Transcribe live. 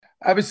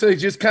obviously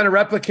just kind of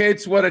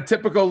replicates what a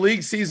typical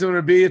league season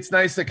would be. It's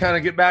nice to kind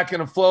of get back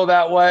in a flow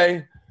that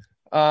way.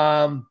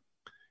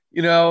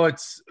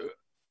 It's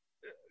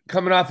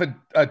coming off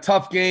a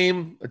tough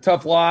game, a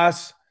tough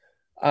loss,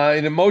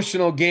 an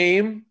emotional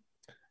game.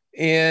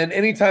 And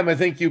anytime I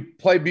think you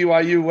play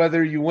BYU,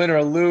 whether you win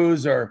or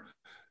lose or,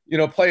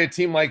 play a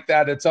team like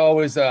that, it's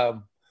always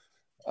a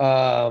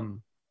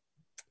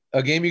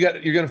game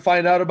you're going to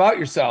find out about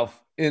yourself.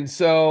 And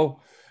so,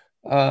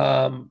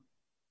 I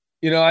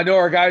know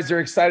our guys are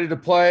excited to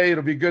play.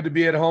 It'll be good to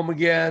be at home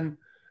again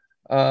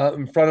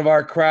in front of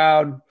our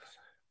crowd.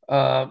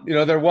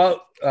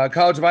 They're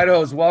College of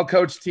Idaho is a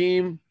well-coached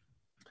team.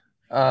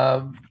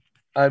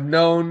 I've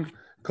known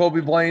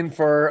Colby Blaine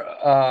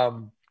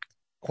for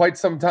quite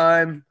some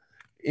time,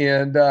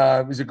 and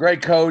he's a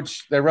great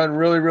coach. They run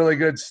really, really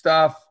good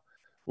stuff.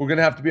 We're going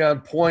to have to be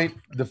on point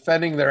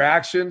defending their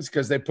actions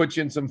because they put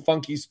you in some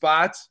funky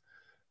spots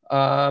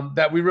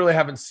that we really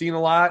haven't seen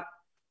a lot.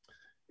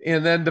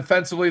 And then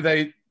defensively,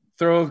 they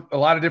throw a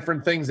lot of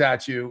different things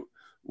at you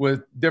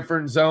with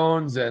different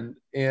zones and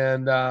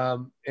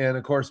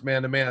of course,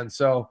 man-to-man.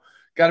 So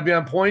got to be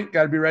on point,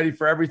 got to be ready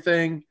for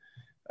everything.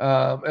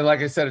 And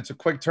like I said, it's a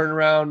quick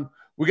turnaround.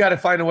 We got to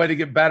find a way to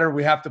get better.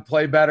 We have to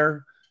play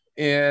better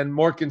and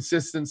more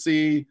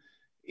consistency.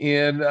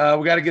 And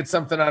we got to get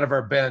something out of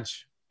our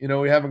bench.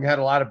 We haven't had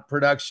a lot of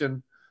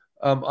production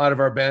out of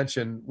our bench,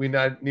 and we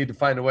need to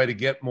find a way to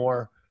get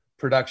more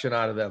production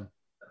out of them.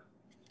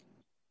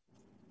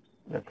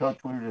 Yeah, Coach,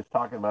 we were just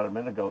talking about a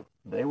minute ago.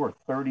 They were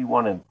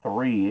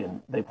 31-3,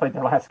 and they played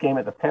their last game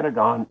at the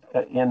Pentagon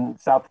in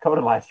South Dakota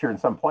last year in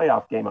some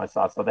playoff game I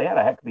saw. So they had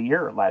a heck of a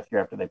year last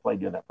year after they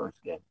played you in that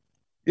first game.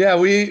 Yeah,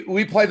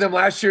 we played them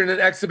last year in an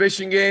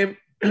exhibition game,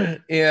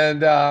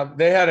 and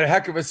they had a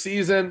heck of a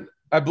season.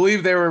 I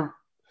believe they were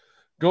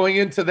going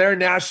into their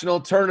national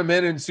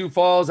tournament in Sioux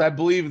Falls. I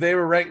believe they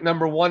were ranked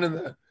number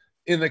 1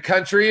 in the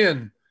country,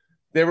 and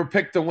they were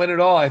picked to win it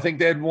all. I think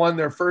they had won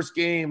their first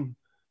game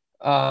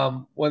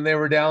when they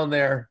were down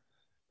there,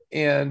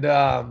 and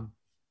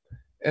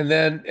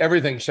then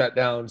everything shut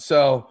down.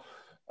 So,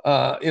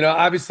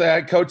 obviously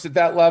I coached at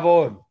that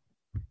level, and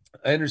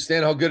I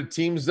understand how good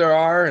teams there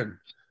are and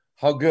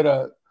how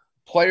good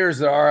players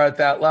there are at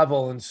that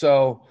level. And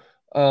so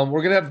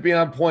we're going to have to be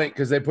on point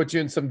because they put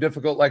you in some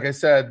difficult, like I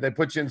said, they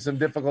put you in some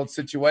difficult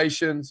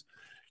situations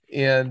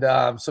and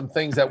some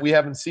things that we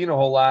haven't seen a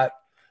whole lot.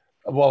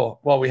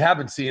 Well, we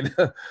haven't seen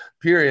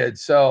period.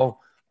 So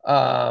we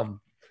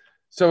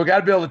got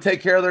to be able to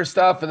take care of their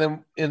stuff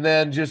and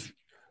then just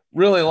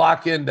really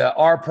lock into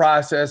our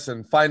process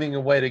and finding a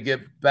way to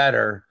get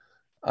better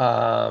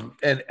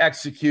and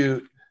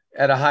execute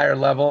at a higher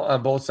level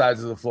on both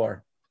sides of the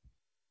floor.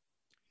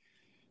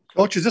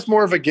 Coach, is this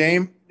more of a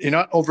game? You're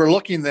not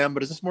overlooking them,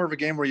 but is this more of a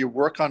game where you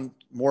work on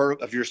more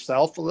of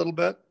yourself a little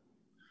bit?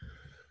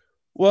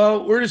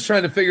 Well, we're just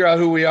trying to figure out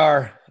who we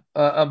are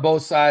on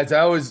both sides.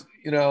 I always,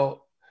 in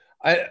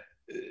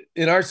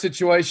our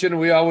situation,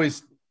 we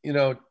always,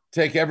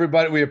 take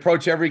everybody, we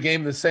approach every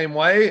game the same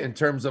way in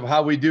terms of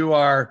how we do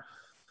our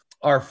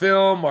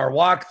film, our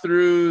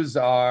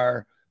walkthroughs,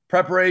 our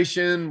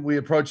preparation. We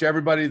approach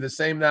everybody the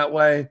same that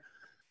way.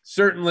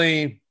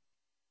 Certainly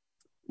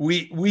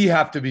we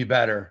have to be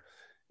better.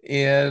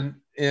 And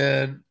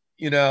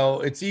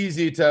it's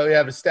easy to, we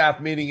have a staff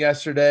meeting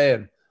yesterday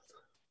and,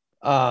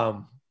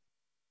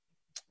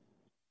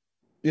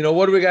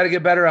 what do we got to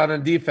get better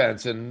on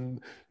defense?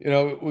 And,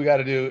 we got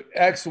to do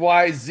X,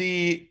 Y,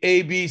 Z,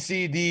 A, B,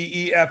 C, D,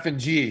 E, F, and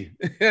G.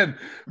 And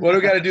what do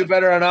we got to do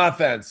better on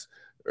offense?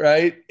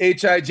 Right?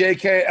 H, I, J,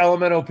 K, L,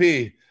 M, N, O,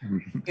 P.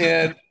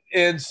 And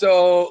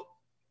so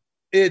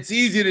it's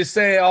easy to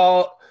say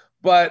all,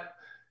 but,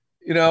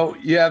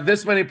 you have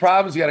this many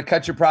problems, you got to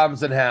cut your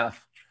problems in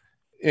half.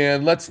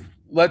 And let's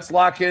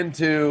lock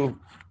into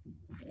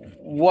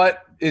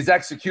what is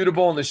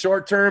executable in the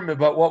short term,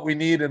 but what we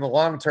need in the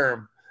long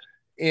term.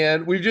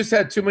 And we've just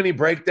had too many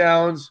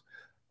breakdowns.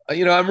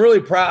 I'm really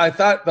proud. I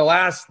thought the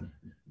last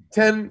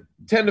 10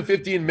 to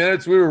 15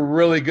 minutes, we were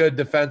really good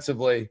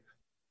defensively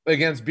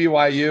against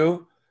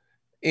BYU.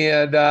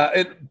 And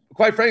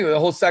quite frankly, the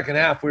whole second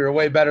half, we were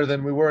way better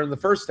than we were in the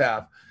first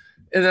half.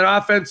 And then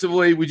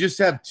offensively, we just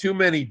have too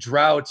many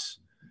droughts,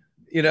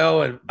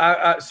 and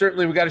I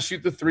certainly we got to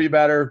shoot the three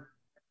better.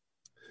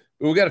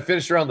 We got to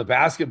finish around the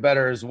basket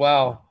better as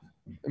well.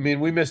 I mean,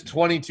 we missed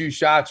 22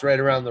 shots right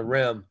around the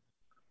rim.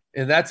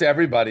 And that's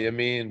everybody. I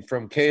mean,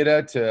 from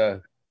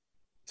Kada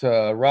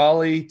to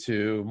Raleigh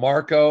to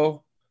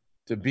Marco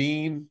to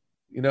Bean,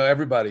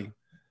 everybody.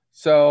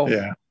 So,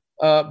 yeah.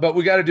 But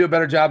we got to do a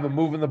better job of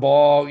moving the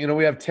ball.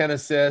 We have 10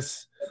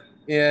 assists.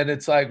 And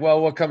it's like,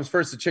 well, what comes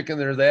first, the chicken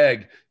or the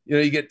egg?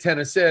 You get 10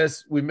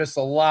 assists. We miss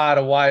a lot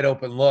of wide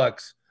open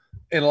looks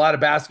and a lot of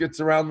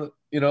baskets around,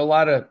 a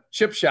lot of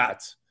chip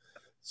shots.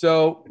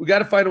 So we got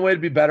to find a way to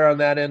be better on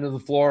that end of the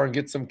floor and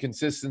get some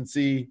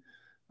consistency.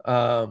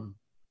 So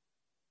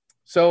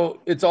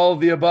it's all of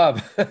the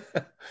above.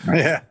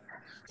 Yeah.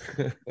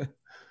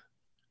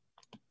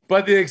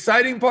 But the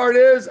exciting part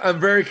is I'm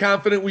very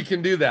confident we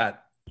can do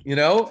that.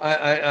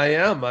 I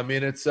am. I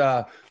mean, it's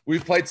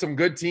we've played some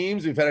good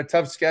teams. We've had a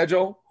tough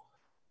schedule.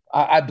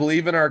 I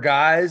believe in our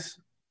guys.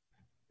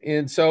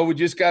 And so we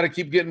just got to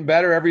keep getting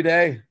better every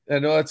day. I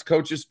know that's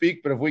coaches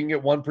speak, but if we can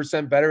get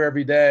 1% better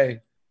every day,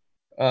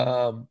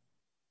 I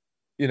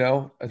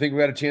think we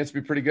got a chance to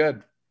be pretty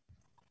good.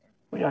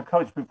 Well, yeah,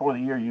 Coach, before the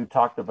year, you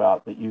talked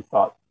about that you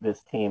thought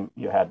this team,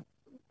 you had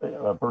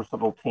a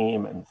versatile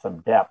team and some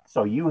depth.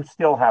 So you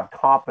still have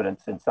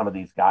confidence in some of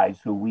these guys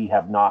who we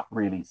have not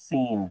really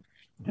seen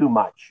do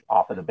much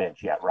off of the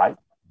bench yet, right?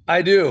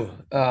 I do.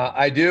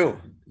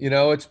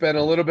 It's been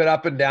a little bit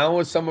up and down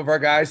with some of our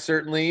guys,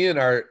 certainly, and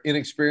our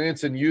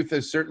inexperience and youth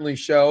has certainly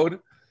showed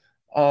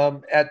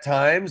at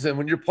times. And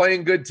when you're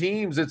playing good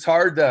teams, it's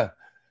hard to,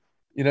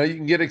 you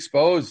can get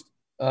exposed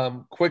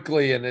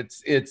quickly, and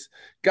it's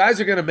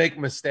guys are going to make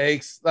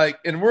mistakes.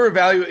 And we're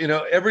evaluating,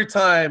 every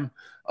time.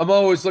 I'm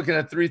always looking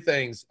at three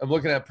things. I'm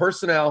looking at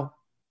personnel.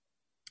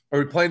 Are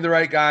we playing the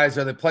right guys?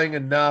 Are they playing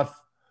enough?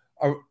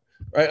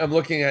 I'm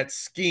looking at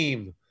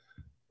scheme.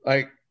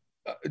 Are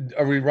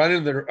we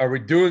doing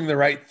the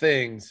right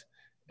things?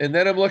 And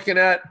then I'm looking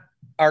at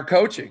our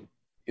coaching.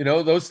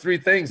 Those three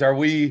things.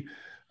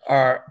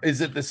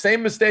 Is it the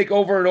same mistake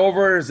over and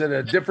over? Is it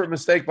a different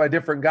mistake by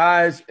different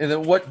guys? And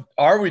then what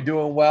are we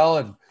doing well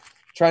and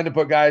trying to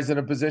put guys in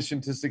a position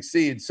to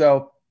succeed?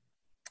 So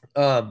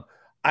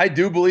I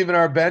do believe in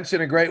our bench in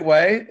a great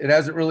way. It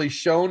hasn't really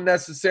shown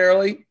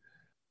necessarily.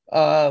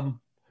 But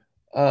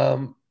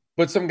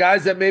some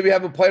guys that maybe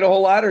haven't played a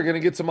whole lot are going to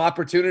get some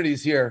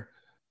opportunities here.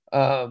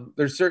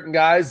 There's certain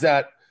guys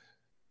that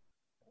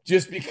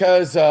just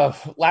because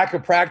of lack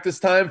of practice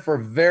time for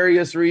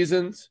various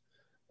reasons,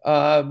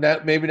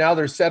 that maybe now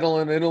they're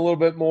settling in a little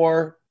bit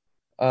more.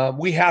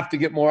 We have to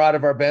get more out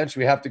of our bench.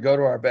 We have to go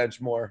to our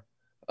bench more.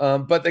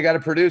 But they got to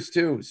produce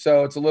too.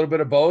 So it's a little bit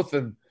of both,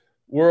 and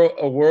we're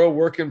a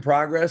work in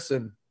progress,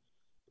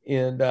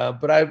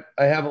 but I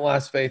haven't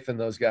lost faith in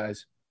those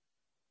guys.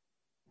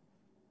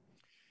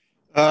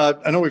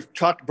 I know we've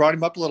brought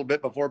him up a little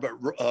bit before, but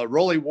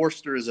Rolly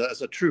Worcester is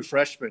a true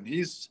freshman.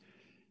 He's,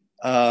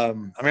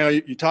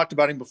 you talked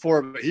about him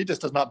before, but he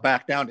just does not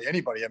back down to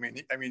anybody.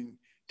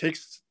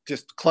 Takes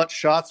just clutch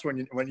shots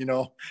when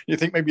you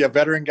think maybe a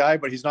veteran guy,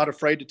 but he's not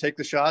afraid to take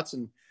the shots,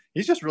 and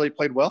he's just really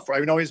played well for. I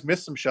know he's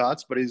missed some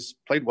shots, but he's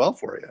played well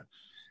for you.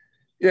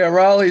 Yeah,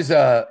 Raleigh's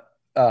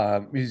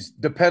he's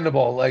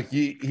dependable.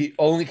 He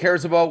only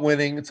cares about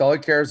winning. It's all he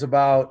cares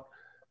about.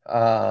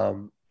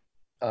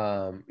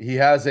 He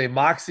has a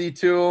moxie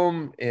to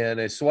him and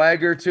a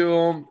swagger to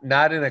him,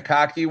 not in a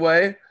cocky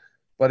way,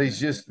 but he's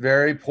just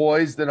very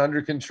poised and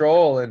under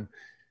control, and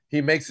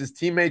he makes his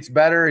teammates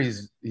better.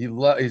 He's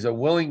a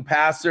willing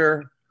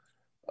passer.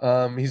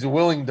 He's a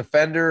willing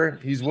defender.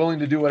 He's willing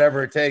to do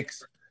whatever it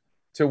takes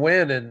to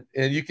win.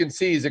 And you can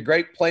see he's a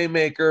great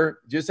playmaker,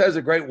 just has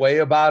a great way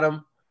about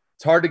him.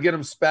 It's hard to get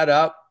him sped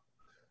up.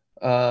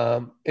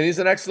 And he's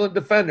an excellent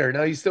defender.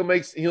 Now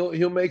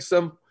he'll make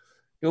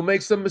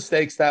some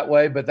mistakes that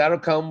way, but that'll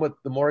come with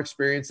the more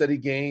experience that he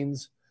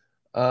gains.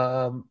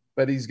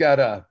 But he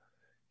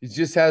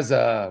just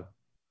has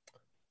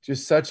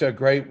just such a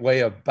great way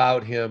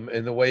about him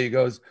and the way he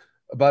goes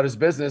about his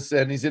business.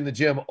 And he's in the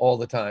gym all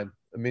the time.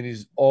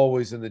 He's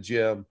always in the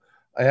gym.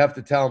 I have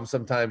to tell him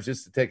sometimes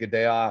just to take a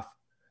day off.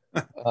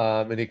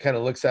 And he kind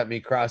of looks at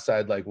me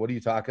cross-eyed, like, what are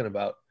you talking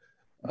about?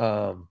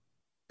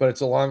 But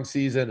it's a long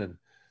season,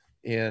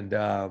 and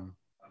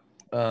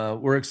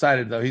we're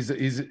excited though. He's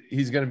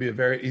going to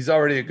be he's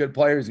already a good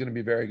player. He's going to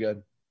be very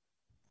good.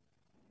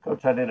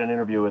 Coach, I did an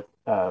interview with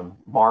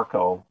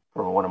Marco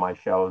for one of my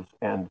shows,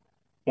 and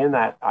in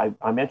that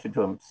I mentioned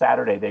to him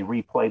Saturday they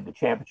replayed the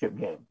championship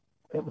game.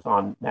 It was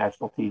on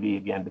national TV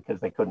again because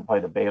they couldn't play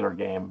the Baylor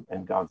game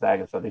and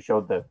Gonzaga, so they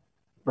showed the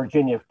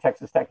Virginia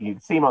Texas Tech. You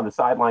could see him on the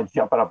sidelines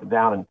jumping up and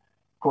down, and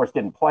of course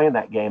didn't play in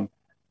that game.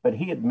 But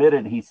he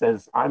admitted, he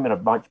says, I'm in a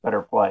much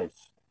better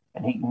place.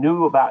 And he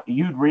knew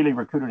you'd really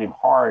recruited him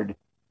hard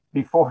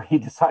before he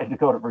decided to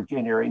go to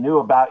Virginia. He knew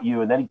about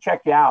you, and then he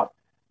checked you out.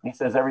 And he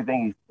says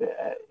everything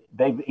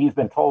he's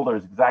been told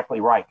is exactly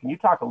right. Can you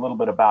talk a little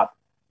bit about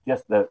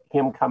just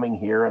him coming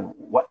here and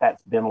what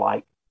that's been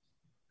like?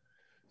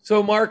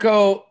 So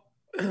Marco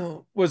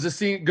was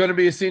going to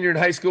be a senior in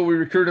high school. We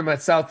recruited him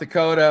at South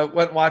Dakota,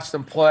 went and watched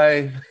him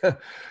play.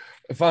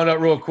 I found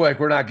out real quick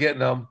we're not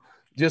getting him,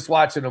 just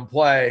watching him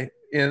play.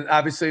 And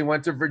obviously he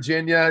went to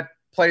Virginia,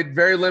 played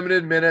very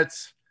limited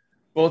minutes,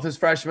 both his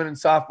freshman and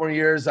sophomore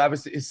years.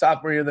 Obviously his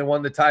sophomore year, they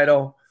won the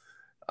title.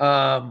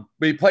 But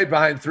he played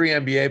behind 3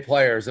 NBA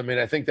players.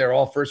 I think they're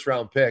all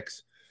first-round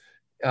picks.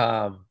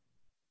 And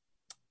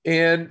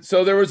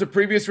so there was a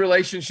previous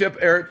relationship.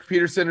 Eric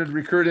Peterson had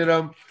recruited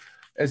him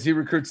as he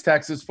recruits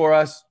Texas for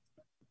us.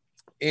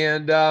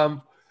 And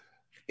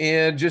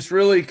just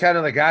really kind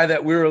of the guy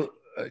that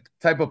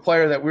type of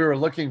player that we were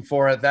looking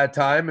for at that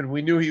time. And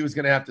we knew he was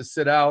going to have to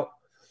sit out.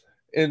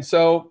 And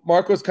so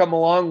Marco's come a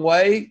long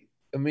way.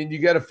 You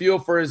get a feel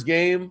for his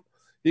game.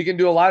 He can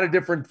do a lot of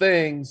different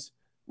things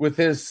with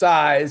his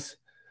size.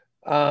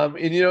 And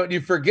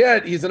you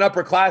forget he's an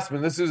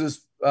upperclassman. This is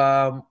his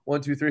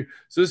 1, 2, 3.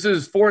 So this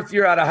is his 4th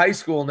year out of high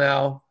school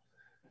now.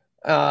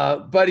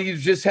 but he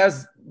just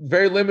has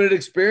very limited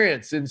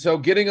experience. And so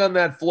getting on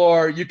that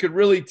floor, you could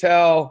really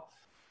tell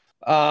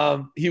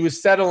he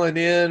was settling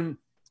in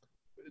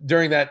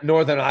during that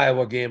Northern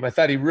Iowa game. I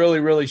thought he really,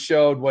 really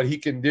showed what he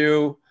can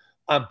do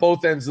on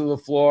both ends of the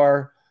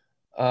floor.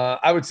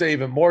 I would say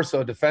even more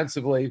so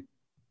defensively.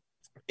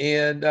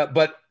 And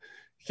but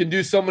can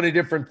do so many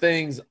different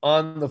things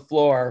on the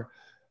floor.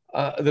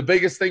 The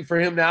biggest thing for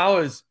him now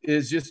is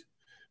just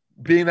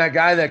being that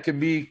guy that can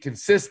be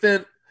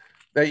consistent,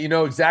 that you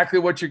know exactly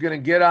what you're going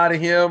to get out of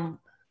him.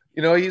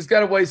 You know, he's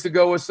got a ways to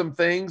go with some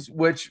things,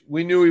 which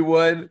we knew he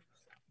would,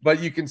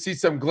 but you can see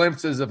some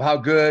glimpses of how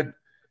good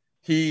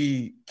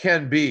he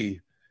can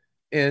be.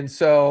 And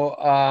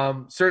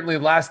so certainly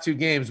the last two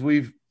games,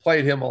 we've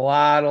played him a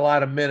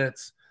lot of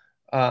minutes.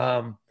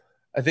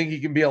 I think he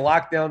can be a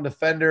lockdown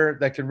defender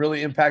that can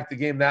really impact the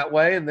game that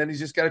way. And then he's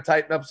just got to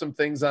tighten up some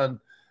things on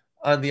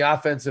the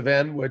offensive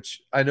end,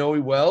 which I know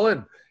he will.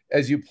 And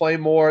as you play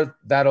more,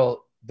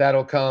 that'll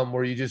come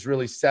where you just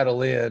really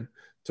settle in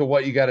to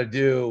what you got to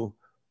do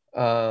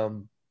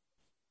to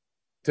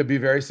be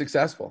very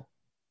successful.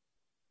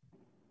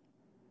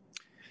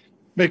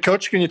 Hey,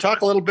 Coach, can you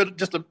talk a little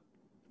bit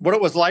what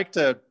it was like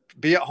to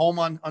be at home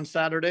on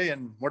Saturday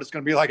and what it's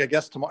going to be like, I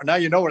guess, tomorrow? Now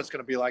you know what it's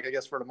going to be like, I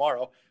guess, for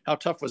tomorrow. How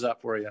tough was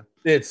that for you?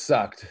 It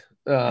sucked.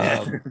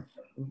 I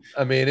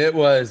mean,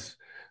 I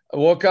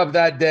woke up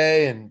that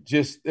day and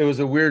it was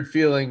a weird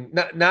feeling.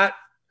 Not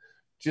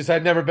just,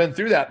 I'd never been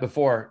through that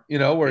before, you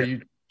know, where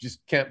you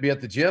just can't be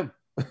at the gym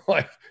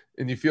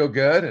and you feel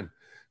good.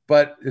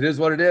 But it is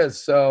what it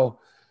is. So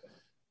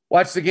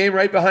watch the game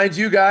right behind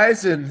you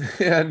guys.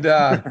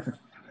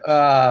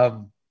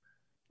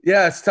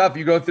 Yeah, it's tough.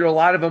 You go through a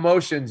lot of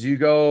emotions.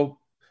 You're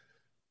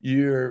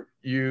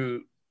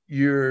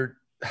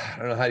I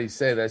don't know how do you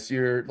say this.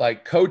 You're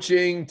like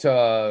coaching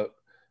to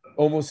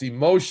almost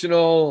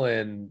emotional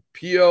and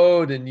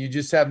PO'd, and you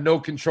just have no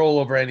control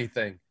over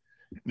anything.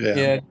 Yeah.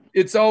 And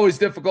it's always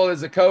difficult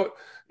as a coach.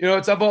 You know,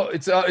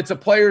 it's a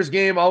player's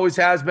game, always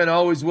has been,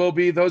 always will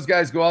be. Those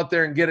guys go out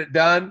there and get it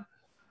done.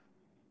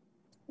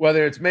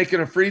 Whether it's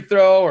making a free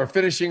throw or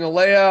finishing a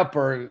layup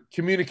or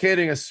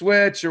communicating a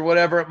switch or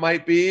whatever it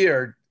might be,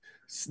 or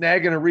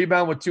snagging a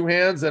rebound with two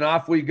hands, and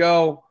off we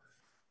go.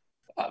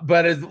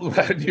 But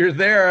when you're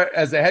there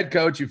as a head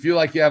coach, you feel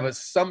like you have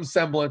some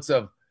semblance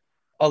of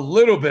a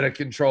little bit of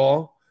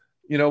control,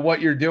 you know, what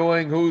you're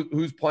doing,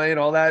 who's playing,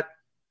 all that.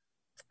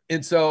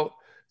 And so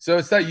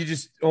it's that you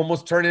just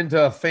almost turn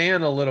into a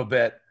fan a little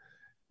bit.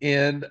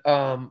 And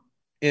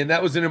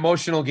that was an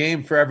emotional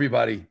game for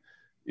everybody,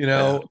 you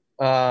know.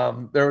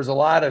 There was a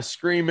lot of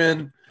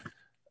screaming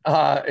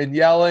and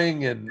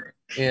yelling and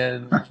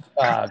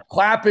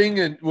clapping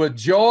and with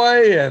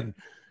joy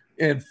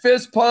and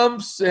fist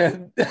pumps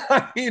and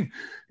I mean,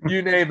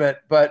 you name it.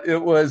 But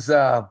it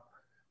wasn't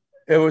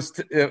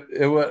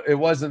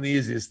the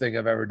easiest thing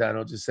I've ever done.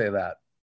 I'll just say that.